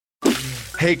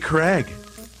Hey, Craig,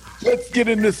 let's get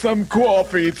into some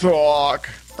coffee talk.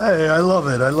 Hey, I love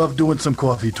it. I love doing some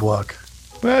coffee talk.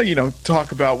 Well,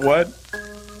 talk about what?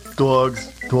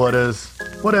 Dogs, daughters,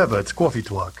 whatever. It's coffee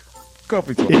talk.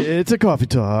 Coffee talk. It's a coffee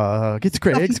talk. It's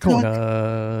Craig's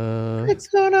Corner. Craig's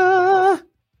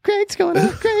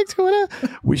Corner.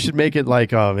 We should make it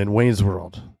like in Wayne's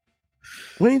World.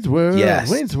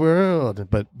 Yes. Wayne's World.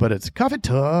 But it's coffee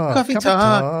talk. Coffee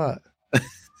talk.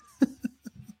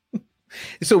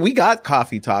 So we got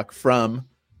coffee talk from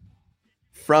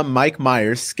Mike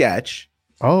Myers' sketch.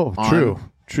 Oh,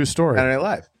 true story. Saturday Night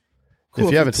Live.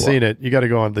 If you haven't seen it, you got to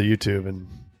go on the YouTube and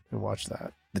watch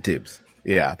that. The tubes.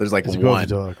 Yeah, there's like it's one.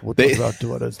 We'll talk about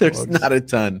daughters, there's dogs. not a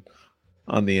ton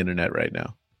on the internet right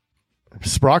now.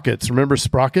 Sprockets. Remember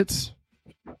Sprockets?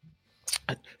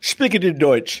 Speak it in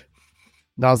Deutsch.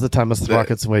 Now's the time of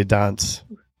Sprockets way dance.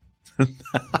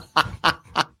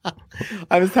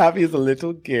 I was happy as a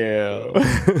little girl.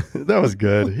 That was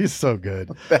good. He's so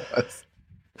good.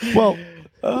 Well,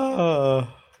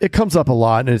 it comes up a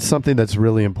lot, and it's something that's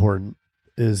really important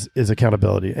is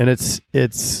accountability. And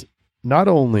it's not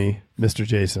only, Mr.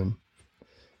 Jason,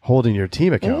 holding your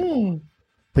team accountable,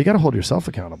 but you got to hold yourself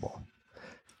accountable.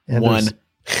 And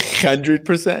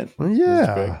 100%. Well,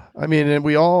 yeah. I mean, and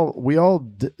we all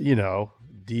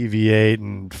deviate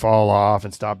and fall off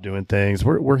and stop doing things.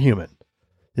 We're human.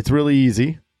 It's really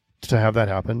easy to have that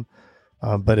happen.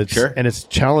 But it's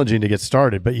challenging to get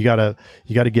started, but you gotta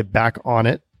get back on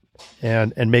it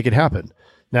and make it happen.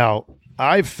 Now,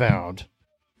 I've found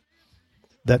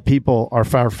that people are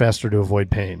far faster to avoid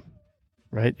pain,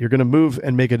 right? You're going to move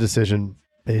and make a decision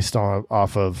based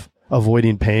off of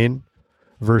avoiding pain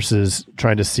versus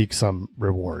trying to seek some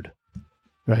reward,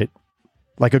 right?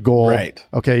 Like a goal. Right.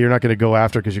 Okay. You're not going to go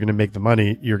after because you're going to make the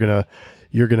money. You're going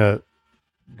to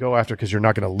go after because you're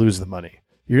not going to lose the money.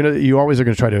 You always are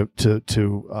going to try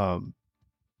to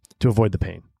avoid the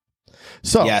pain.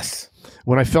 So yes,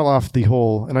 when I fell off the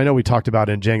whole, and I know we talked about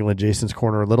it in Jangling Jason's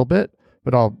Corner a little bit,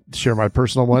 but I'll share my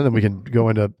personal one, and then we can go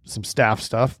into some staff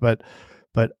stuff. But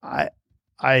I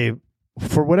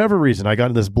for whatever reason, I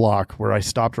got in this block where I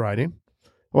stopped riding.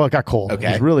 Well, it got cold. Okay.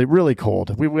 It was really, really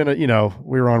cold. We went,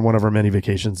 we were on one of our many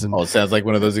vacations, and it sounds like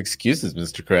one of those excuses,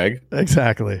 Mr. Craig.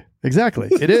 Exactly.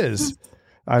 It is.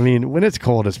 I mean, when it's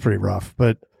cold, it's pretty rough,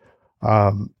 but I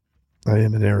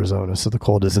am in Arizona, so the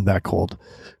cold isn't that cold.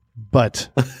 But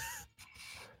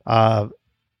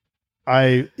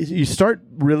you start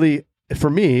really, for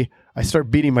me, I start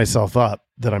beating myself up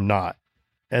that I'm not.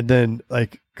 And then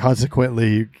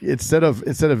consequently, instead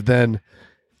of then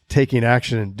taking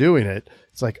action and doing it,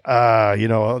 it's like,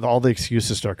 all the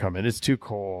excuses start coming. It's too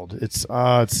cold. It's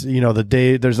the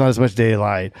day, there's not as much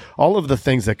daylight. All of the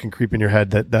things that can creep in your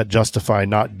head that justify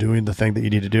not doing the thing that you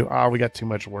need to do. We got too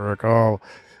much work.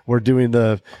 We're doing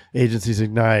the agencies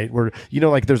Ignite.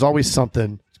 There's always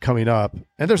something coming up,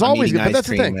 and there's always, but that's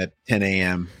the thing. At 10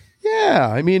 a.m. Yeah.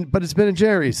 I mean, but it's Ben and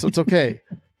Jerry's, so it's okay.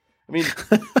 I mean,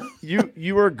 you're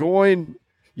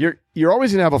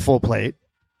always going to have a full plate.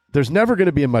 There's never going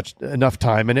to be enough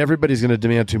time, and everybody's going to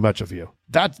demand too much of you.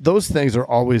 Those things are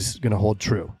always going to hold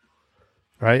true,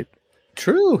 right?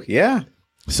 True, yeah.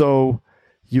 So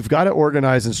you've got to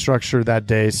organize and structure that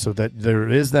day so that there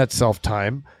is that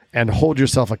self-time, and hold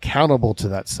yourself accountable to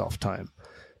that self-time.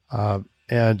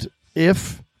 And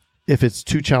if it's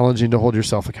too challenging to hold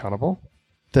yourself accountable,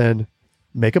 then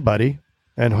make a buddy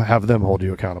and have them hold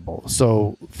you accountable.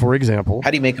 So, for example,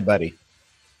 how do you make a buddy?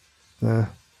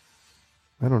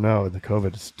 I don't know. The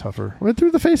COVID is tougher. Went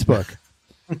through the Facebook.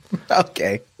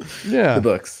 Okay. Yeah. The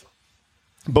books.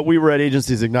 But we were at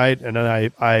Agencies Ignite, and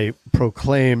then I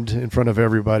proclaimed in front of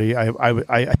everybody.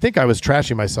 I think I was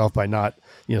trashing myself by not,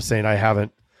 saying I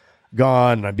haven't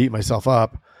gone, and I beat myself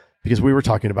up because we were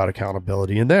talking about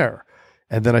accountability in there.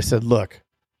 And then I said, look,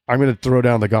 I'm going to throw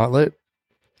down the gauntlet.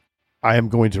 I am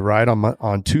going to ride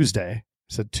on Tuesday. I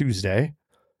said Tuesday.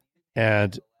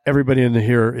 And everybody in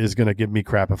here is going to give me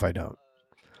crap if I don't.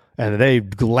 And they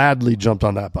gladly jumped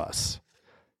on that bus.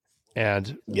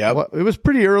 And it was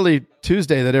pretty early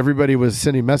Tuesday that everybody was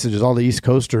sending messages. All the East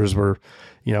Coasters were,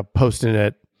 posting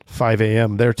at 5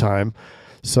 a.m. their time.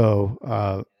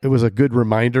 So it was a good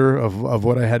reminder of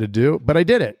what I had to do. But I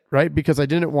did it, right? Because I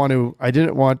didn't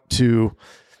want to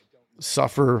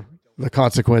suffer the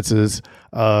consequences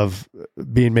of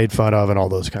being made fun of and all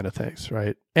those kind of things,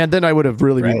 right? And then I would have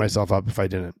really beat myself up if I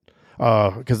didn't.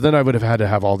 Because then I would have had to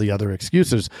have all the other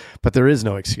excuses. But there is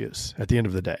no excuse at the end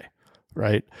of the day,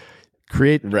 right?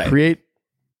 Draw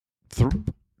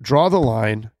the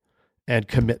line and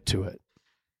commit to it.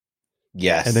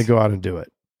 Yes. And then go out and do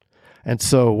it. And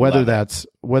so whether that's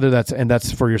and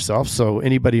that's for yourself. So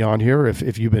anybody on here,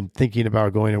 if you've been thinking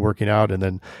about going and working out and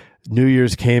then New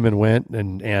Year's came and went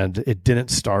and it didn't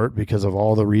start because of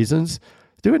all the reasons,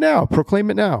 do it now.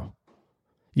 Proclaim it now.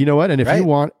 You know what? And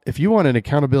if you want an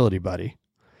accountability buddy,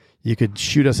 you could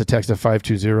shoot us a text at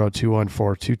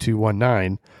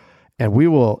 520-214-2219 and we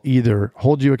will either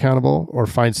hold you accountable or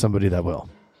find somebody that will.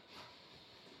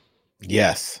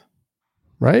 Yes.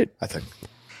 Right? I think.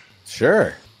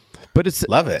 Sure. But it's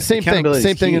love it. Same thing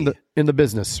in the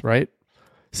business, right?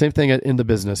 Same thing in the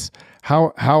business.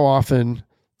 How often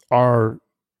are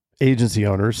agency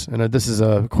owners, and this is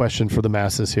a question for the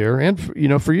masses here, and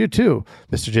for you too,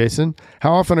 Mr. Jason,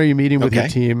 how often are you meeting with your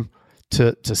team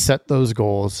to set those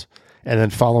goals and then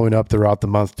following up throughout the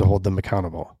month to hold them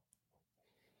accountable?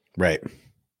 Right.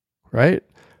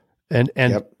 And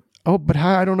but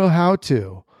I don't know how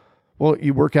to. Well,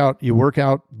 you work out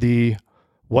the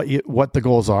what the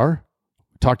goals are.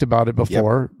 Talked about it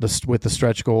before, with the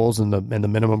stretch goals and the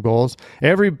minimum goals.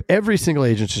 Every single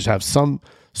agent should have some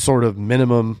sort of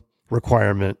minimum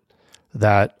requirement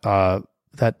that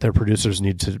their producers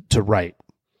need to write.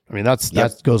 I mean,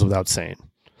 that goes without saying.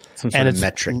 Some sort of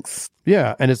metrics.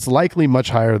 Yeah, and it's likely much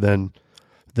higher than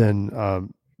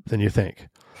you think.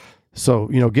 So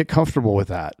get comfortable with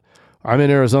that. I'm in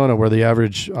Arizona where the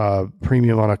average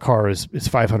premium on a car is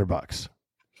 $500,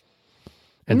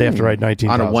 and they have to write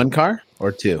 19,000 on a one car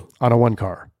or two. On a one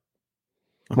car,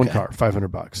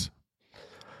 $500.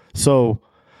 So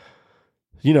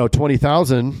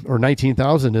 20,000 or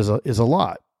 19,000 is a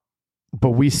lot.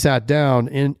 But we sat down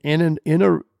in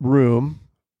a room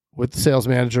with the sales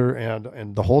manager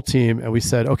and the whole team, and we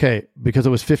said, okay, because it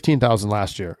was 15,000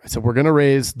 last year, I said we're going to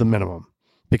raise the minimum,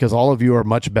 because all of you are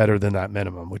much better than that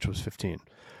minimum, which was 15.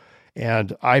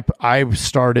 And I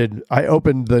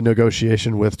opened the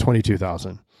negotiation with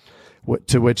 22,000,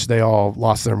 to which they all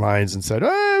lost their minds and said,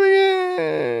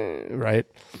 right.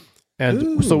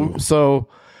 And so,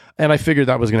 and I figured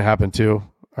that was going to happen too.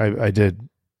 I did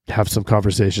have some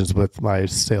conversations with my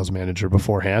sales manager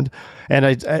beforehand, and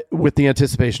I with the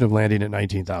anticipation of landing at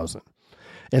 19,000.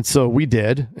 And so we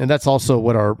did, and that's also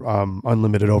what our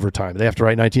unlimited overtime. They have to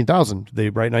write 19,000. They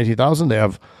write 19,000. They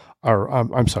have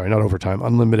I'm sorry, not overtime,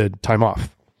 unlimited time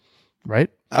off,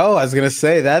 right? Oh, I was going to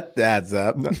say that adds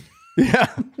up. Yeah,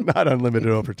 not unlimited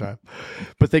overtime,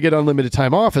 but they get unlimited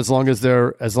time off as long as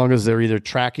they're either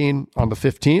tracking on the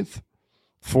 15th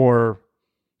for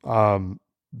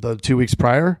the 2 weeks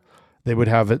prior. They would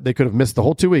have it. They could have missed the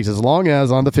whole 2 weeks as long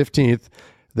as on the 15th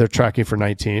they're tracking for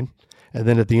 19. And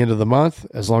then at the end of the month,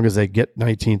 as long as they get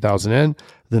 19,000 in,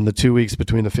 then the 2 weeks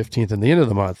between the 15th and the end of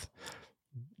the month,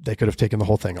 they could have taken the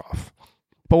whole thing off.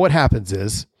 But what happens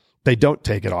is they don't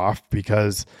take it off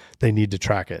because they need to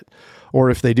track it.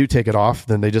 Or if they do take it off,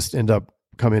 then they just end up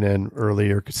coming in early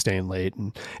or staying late.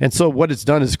 And so what it's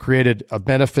done is created a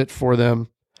benefit for them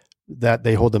that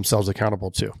they hold themselves accountable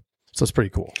to. So it's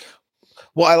pretty cool.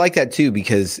 Well, I like that too,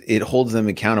 because it holds them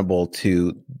accountable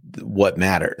to what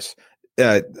matters.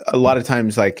 A lot of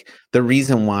times, like the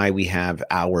reason why we have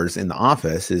hours in the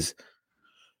office is,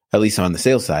 at least on the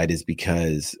sales side, is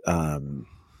because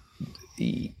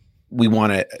we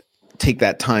want to take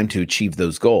that time to achieve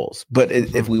those goals. But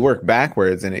if we work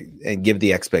backwards and give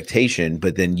the expectation,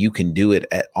 but then you can do it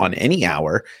on any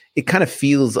hour, it kind of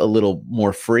feels a little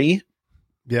more free.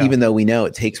 Yeah. Even though we know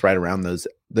it takes right around those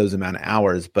amount of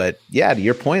hours. But yeah, to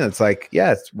your point, it's like,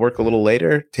 it's work a little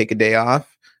later, take a day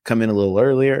off, come in a little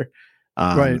earlier.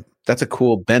 Right. That's a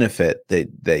cool benefit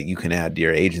that you can add to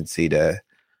your agency to,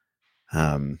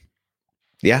 for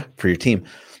your team.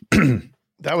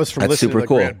 That was from listening to the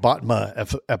Grant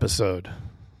Botma episode.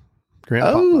 Grant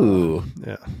Botma.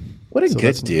 Yeah. What a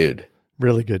good dude.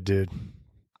 Really good dude.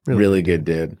 Really good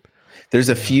dude. There's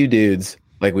a few dudes,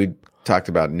 like we talked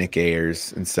about Nick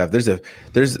Ayers and stuff. There's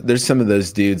some of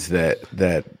those dudes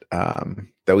that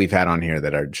we've had on here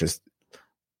that are just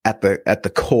at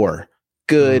the core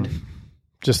good.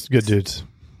 Just good dudes.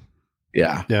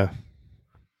 Yeah. Yeah.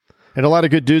 And a lot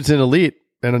of good dudes in Elite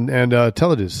and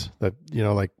Teledues that,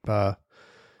 like,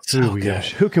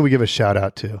 who can we give a shout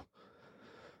out to?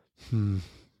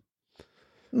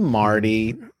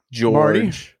 Marty,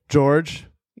 George,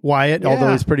 Wyatt,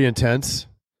 although he's pretty intense.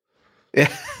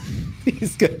 Yeah.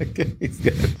 He's gonna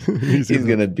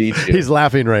beat you. He's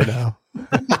laughing right now.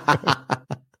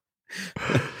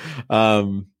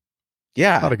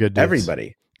 Yeah. A lot of good dudes.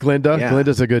 Everybody.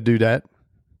 Glenda's a good dudette.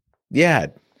 Yeah.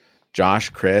 Josh,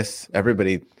 Chris,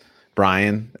 everybody,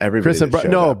 Brian, everybody. Chris and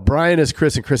Brian. Brian is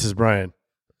Chris and Chris is Brian.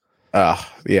 Yeah.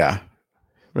 Right.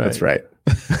 That's right.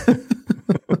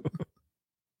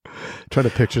 Trying to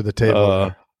picture the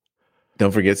table.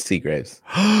 Don't forget Seagraves.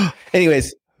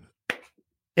 Anyways.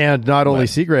 And not only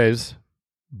Seagraves,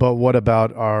 but what about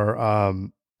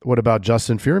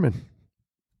Justin Fearman?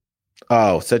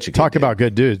 Oh, such a good Talk dude. about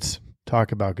good dudes.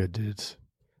 Talk about good dudes.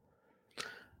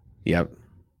 Yep.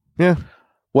 Yeah.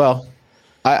 Well,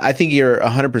 I think you're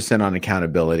 100% on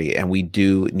accountability, and we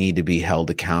do need to be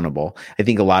held accountable. I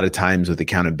think a lot of times with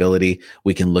accountability,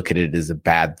 we can look at it as a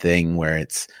bad thing where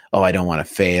it's, oh, I don't want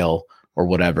to fail or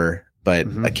whatever. But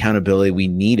accountability, we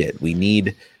need it. We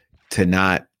need to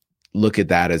not look at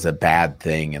that as a bad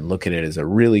thing and look at it as a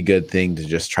really good thing to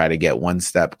just try to get one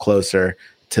step closer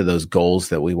to those goals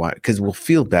that we want, because we'll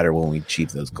feel better when we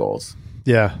achieve those goals.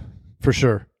 Yeah, for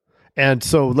sure. And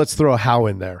so let's throw a how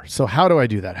in there. So how do I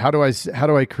do that? How do I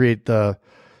create the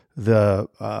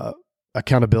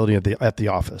accountability at the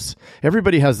office?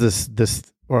 Everybody has this,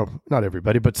 well, not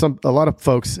everybody, but a lot of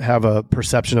folks have a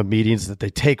perception of meetings that they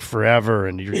take forever,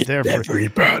 and you're there for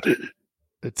Everybody.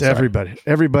 It's everybody.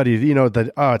 Everybody,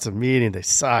 that, oh, it's a meeting, they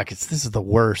suck. This is the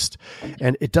worst.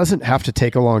 And it doesn't have to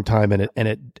take a long time,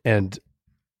 and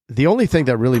the only thing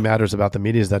that really matters about the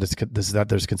meeting is that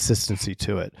there's consistency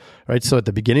to it, right? So at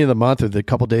the beginning of the month or the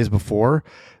couple days before,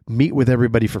 meet with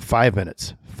everybody for 5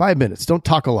 minutes. 5 minutes. Don't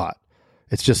talk a lot.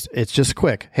 It's just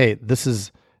quick. Hey, this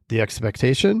is the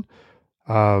expectation.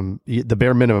 The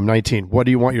bare minimum 19. What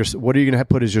are you going to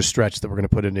put as your stretch that we're going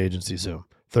to put in agency Zoom?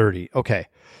 30. Okay.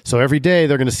 So every day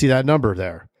they're going to see that number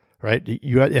there, right?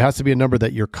 It has to be a number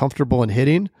that you're comfortable in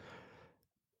hitting,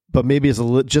 but maybe it's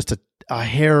just a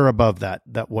hair above that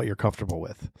what you're comfortable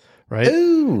with, right?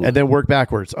 Ooh. And then work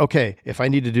backwards. Okay, if I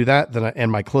need to do that, then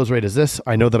and my close rate is this,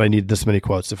 I know that I need this many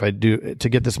quotes. To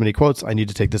get this many quotes, I need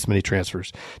to take this many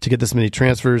transfers. To get this many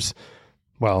transfers,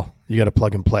 well, you got to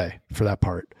plug and play for that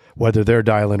part, whether they're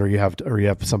dialing or you have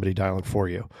somebody dialing for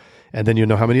you. And then you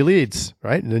know how many leads,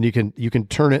 right? And then you can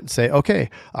turn it and say, okay,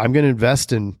 I'm going to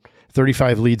invest in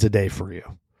 35 leads a day for you,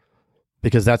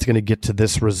 because that's going to get to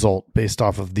this result based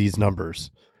off of these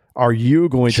numbers. Are you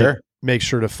going to make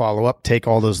sure to follow up, take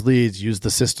all those leads, use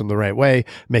the system the right way,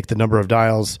 make the number of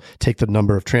dials, take the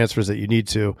number of transfers that you need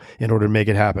to in order to make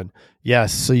it happen?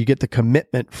 Yes. So you get the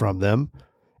commitment from them,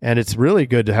 and it's really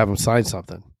good to have them sign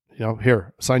something.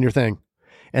 Here, sign your thing.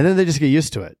 And then they just get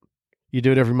used to it. You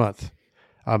do it every month.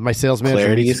 My sales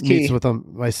manager meets with them.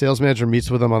 My sales manager meets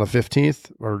with them on the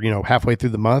 15th or, halfway through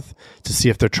the month to see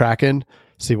if they're tracking,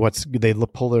 see they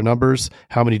pull their numbers.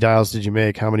 How many dials did you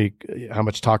make? How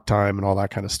much talk time and all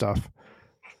that kind of stuff.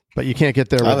 But you can't get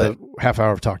there with a half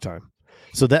hour of talk time.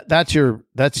 So that's your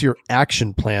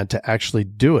action plan to actually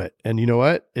do it. And you know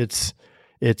what? It's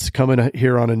coming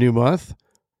here on a new month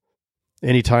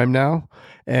anytime now.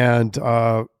 And,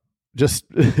 just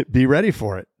be ready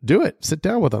for it. Do it. Sit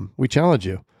down with them. We challenge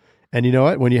you. And you know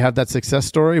what? When you have that success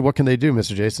story, what can they do,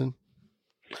 Mr. Jason?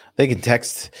 They can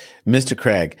text Mr.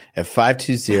 Craig at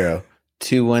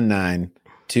 520-219-2219.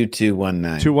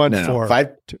 214. No,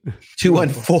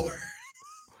 214.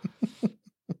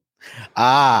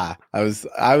 I was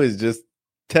just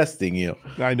testing you.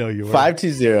 I know you were.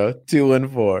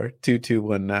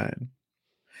 520-214-2219.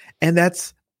 And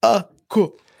that's a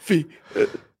coffee.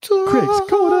 Craig's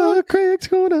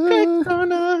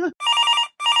Corner.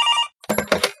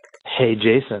 Hey,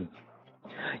 Jason.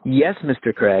 Yes,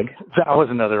 Mr. Craig. That was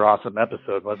another awesome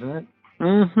episode, wasn't it?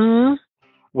 Mm-hmm.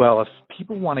 Well, if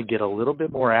people want to get a little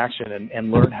bit more action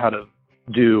and learn how to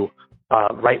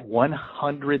write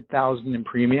 100,000 in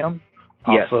premium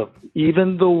off of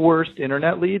even the worst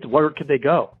internet leads, where could they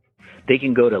go? They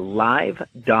can go to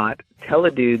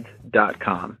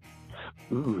live.teledudes.com.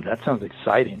 Ooh, that sounds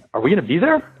exciting. Are we going to be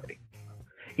there?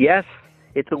 Yes.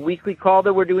 It's a weekly call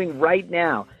that we're doing right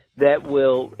now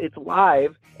it's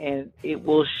live, and it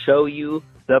will show you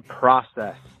the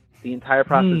process. The entire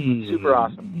process is super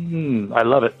awesome. I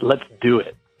love it. Let's do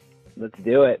it. Let's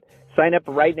do it. Sign up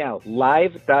right now.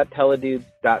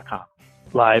 Live.teledudes.com.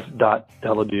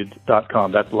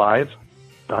 Live.teledudes.com. That's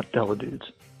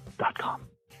live.teledudes.com.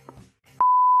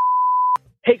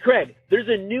 Hey, Craig, there's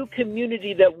a new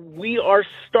community that we are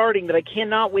starting that I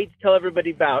cannot wait to tell everybody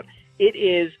about. It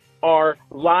is our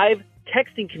live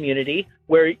texting community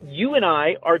where you and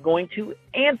I are going to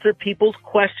answer people's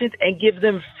questions and give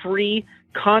them free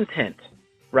content,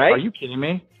 right? Are you kidding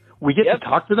me? We get to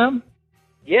talk to them?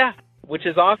 Yeah, which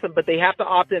is awesome, but they have to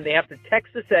opt in. They have to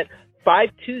text us at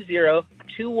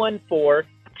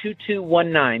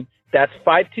 520-214-2219. That's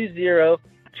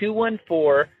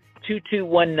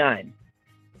 520-214-2219.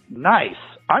 Nice.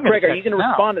 Craig, are you going to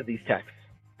respond to these texts?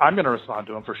 I'm going to respond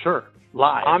to them for sure.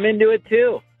 Live. I'm into it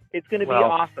too. It's going to be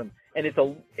awesome. And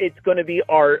it's going to be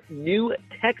our new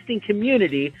texting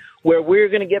community where we're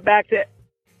going to get back to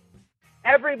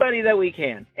everybody that we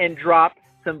can and drop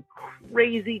some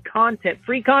crazy content,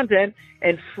 free content,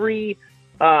 and free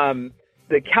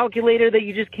the calculator that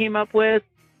you just came up with.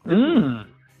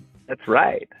 That's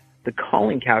right. The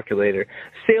calling calculator,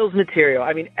 sales material.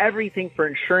 I mean, everything for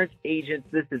insurance agents.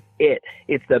 This is it.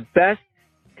 It's the best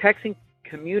texting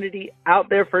community out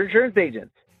there for insurance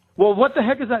agents. Well, what the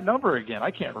heck is that number again?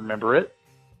 I can't remember it.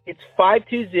 It's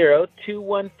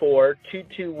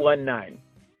 520-214-2219.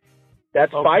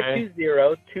 That's Okay.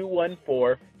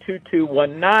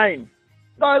 520-214-2219.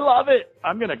 I love it.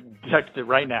 I'm going to text it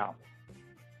right now.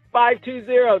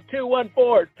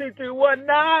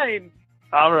 520-214-2219.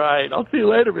 All right. I'll see you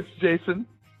later, Mr. Jason.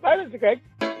 Bye, Mr. Craig.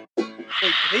 Wait, do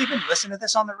they even listen to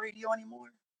this on the radio anymore?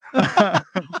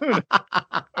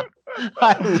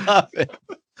 I love it.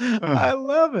 I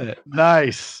love it.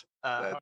 Nice.